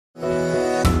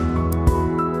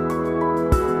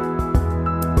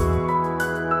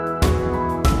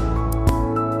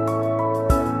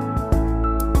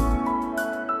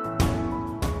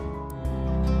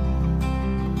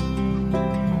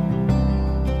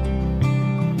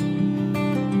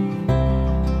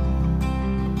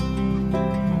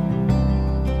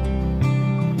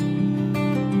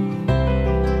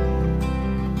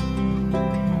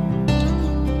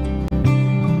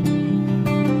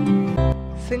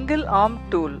single arm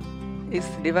tool is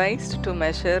devised to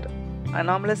measure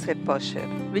anomalous head posture,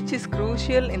 which is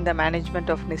crucial in the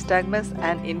management of nystagmus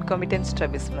and incomitant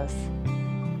strabismus.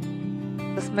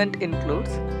 Assessment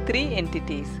includes three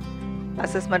entities: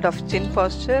 assessment of chin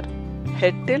posture,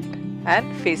 head tilt,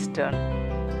 and face turn.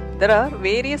 There are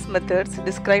various methods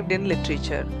described in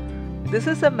literature. This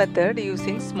is a method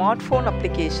using smartphone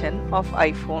application of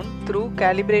iPhone through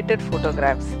calibrated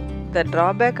photographs. The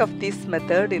drawback of this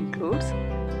method includes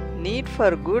need for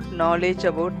good knowledge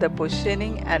about the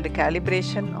positioning and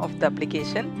calibration of the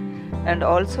application, and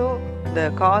also the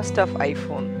cost of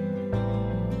iPhone.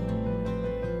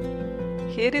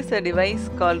 Here is a device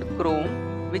called Chrome,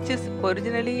 which is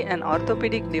originally an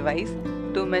orthopedic device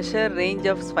to measure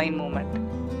range of spine movement.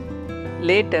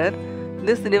 Later,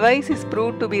 this device is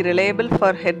proved to be reliable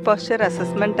for head posture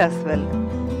assessment as well.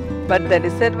 But the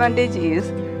disadvantage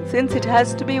is, since it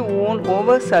has to be worn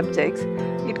over subjects,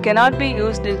 it cannot be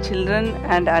used in children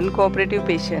and uncooperative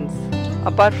patients.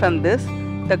 Apart from this,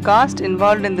 the cost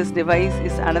involved in this device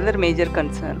is another major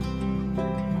concern.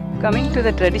 Coming to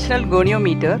the traditional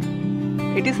goniometer,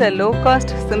 it is a low-cost,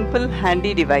 simple,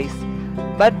 handy device.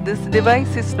 But this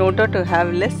device is noted to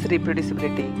have less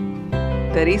reproducibility.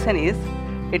 The reason is,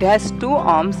 it has two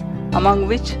arms, among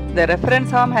which the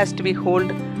reference arm has to be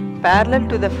held parallel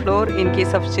to the floor in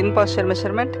case of chin posture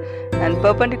measurement, and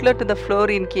perpendicular to the floor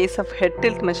in case of head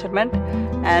tilt measurement,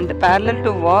 and parallel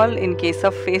to wall in case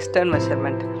of face turn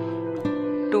measurement.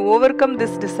 To overcome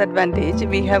this disadvantage,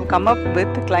 we have come up with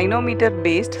clinometer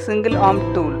based single arm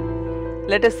tool.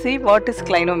 Let us see what is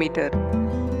clinometer.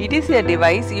 It is a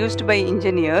device used by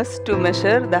engineers to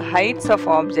measure the heights of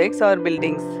objects or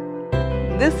buildings.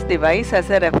 This device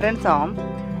has a reference arm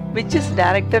which is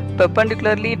directed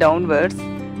perpendicularly downwards,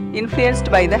 influenced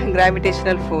by the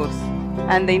gravitational force.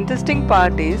 And the interesting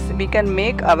part is, we can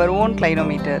make our own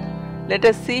clinometer. Let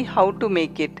us see how to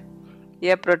make it.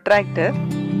 A protractor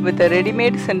with a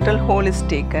ready-made central hole is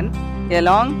taken. A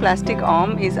long plastic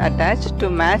arm is attached to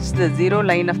match the zero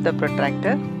line of the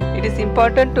protractor. It is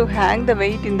important to hang the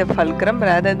weight in the fulcrum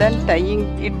rather than tying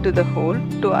it to the hole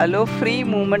to allow free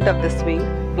movement of the swing.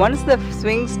 Once the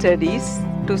swing steadies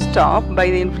to stop by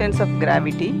the influence of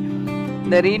gravity,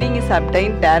 the reading is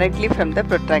obtained directly from the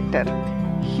protractor.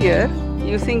 Here,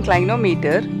 using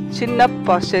clinometer, chin-up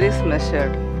posture is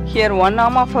measured. Here, one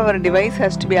arm of our device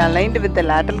has to be aligned with the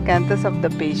lateral canthus of the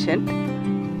patient,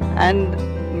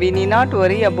 and we need not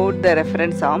worry about the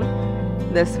reference arm.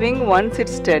 The swing, once it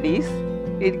steadies,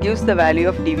 it gives the value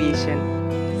of deviation.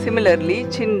 Similarly,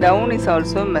 chin down is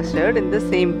also measured in the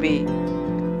same way.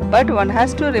 But one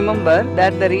has to remember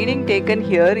that the reading taken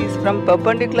here is from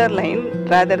perpendicular line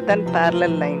rather than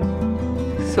parallel line.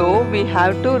 So we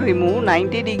have to remove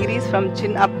 90 degrees from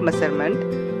chin up measurement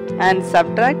and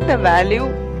subtract the value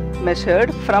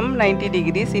measured from 90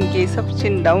 degrees in case of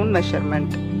chin down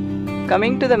measurement.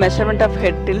 Coming to the measurement of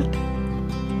head tilt,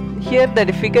 here the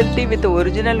difficulty with the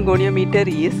original goniometer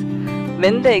is,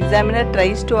 when the examiner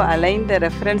tries to align the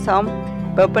reference arm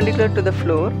perpendicular to the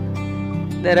floor,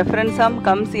 the reference arm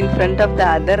comes in front of the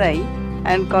other eye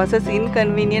and causes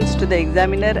inconvenience to the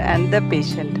examiner and the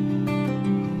patient.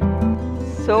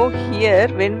 So here,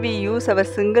 when we use our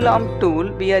single arm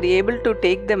tool, we are able to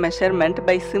take the measurement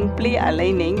by simply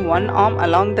aligning one arm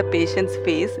along the patient's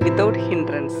face without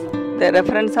hindrance. The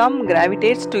reference arm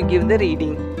gravitates to give the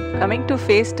reading. Coming to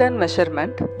face turn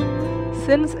measurement,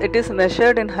 since it is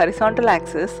measured in horizontal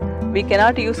axis, we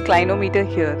cannot use clinometer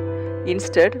here.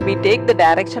 Instead, we take the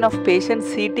direction of patient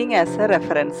seating as a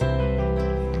reference.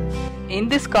 In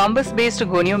this compass-based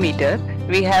goniometer,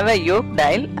 we have a yoke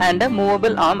dial and a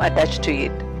movable arm attached to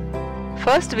it.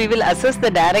 First, we will assess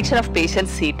the direction of patient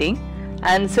seating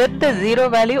and set the zero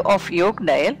value of yoke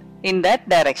dial in that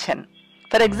direction.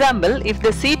 For example, if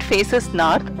the seat faces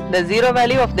north, the zero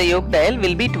value of the yoke dial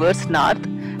will be towards north,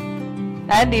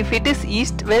 and if it is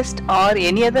east, west or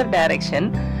any other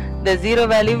direction, the zero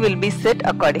value will be set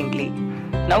accordingly.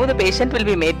 Now the patient will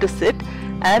be made to sit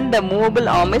and the movable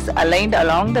arm is aligned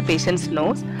along the patient's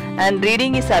nose and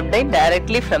reading is obtained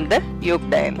directly from the yoke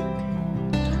dial.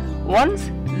 Once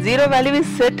zero value is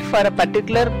set for a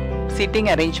particular seating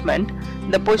arrangement,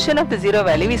 the position of the zero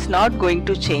value is not going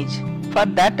to change for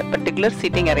that particular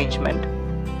seating arrangement.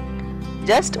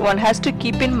 Just one has to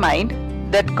keep in mind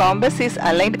that compass is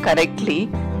aligned correctly,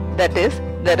 that is,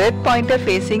 the red pointer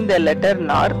facing the letter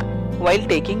north while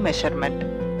taking measurement.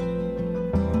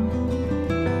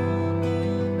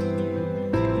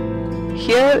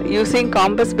 Here, using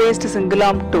compass based single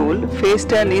arm tool, face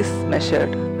turn is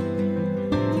measured.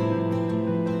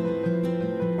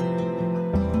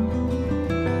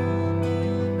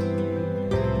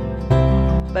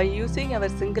 By using Using our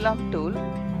single arm tool,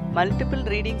 multiple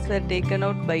readings were taken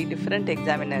out by different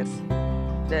examiners.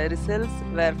 The results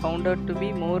were found out to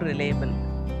be more reliable.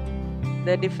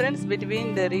 The difference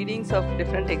between the readings of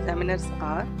different examiners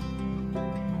are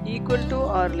equal to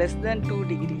or less than 2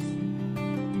 degrees.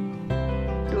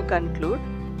 To conclude,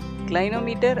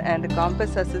 Goniometer and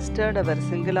compass assisted our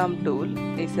single arm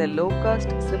tool is a low cost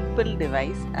simple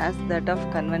device as that of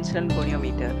conventional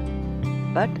goniometer,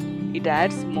 but it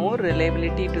adds more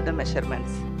reliability to the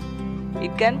measurements.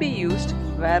 It can be used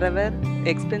wherever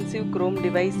expensive chrome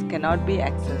device cannot be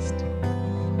accessed.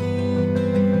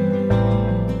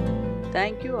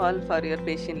 Thank you all for your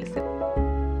patient listening.